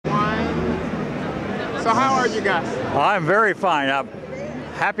So how are you guys? I'm very fine. I'm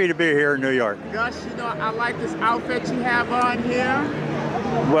happy to be here in New York. Gus, you know, I like this outfit you have on here.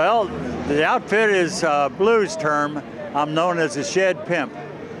 Well, the outfit is a blues term. I'm known as a shed pimp.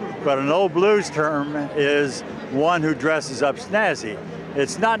 But an old blues term is one who dresses up snazzy.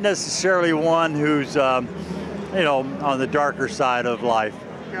 It's not necessarily one who's, you know, on the darker side of life.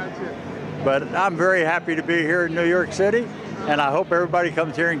 Gotcha. But I'm very happy to be here in New York City, and I hope everybody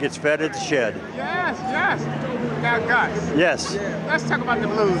comes here and gets fed at the shed. Yes, yes. Now, Gus. Yes. Let's talk about the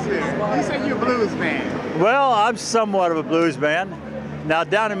blues here. You say you're a blues man. Well, I'm somewhat of a blues man. Now,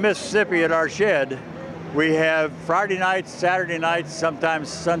 down in Mississippi at our shed, we have Friday nights, Saturday nights, sometimes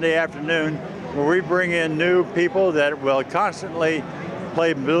Sunday afternoon, where we bring in new people that will constantly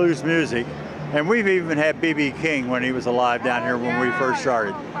play blues music. And we've even had BB King when he was alive down here when we first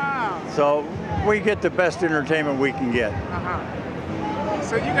started. Wow. So we get the best entertainment we can get.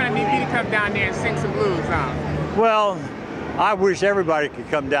 So you're going to need me to come down there and sing some blues, huh? Well, I wish everybody could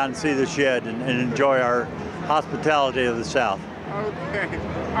come down and see the shed and enjoy our hospitality of the South. Okay.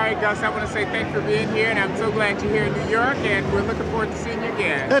 All right, Gus, I want to say thanks for being here, and I'm so glad you're here in New York, and we're looking forward to seeing you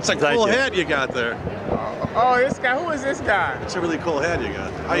again. That's a cool hat you got there. Oh, this guy. Who is this guy? It's a really cool hat you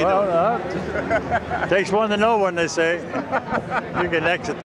got. How you doing? Takes one to know one, they say. You can exit.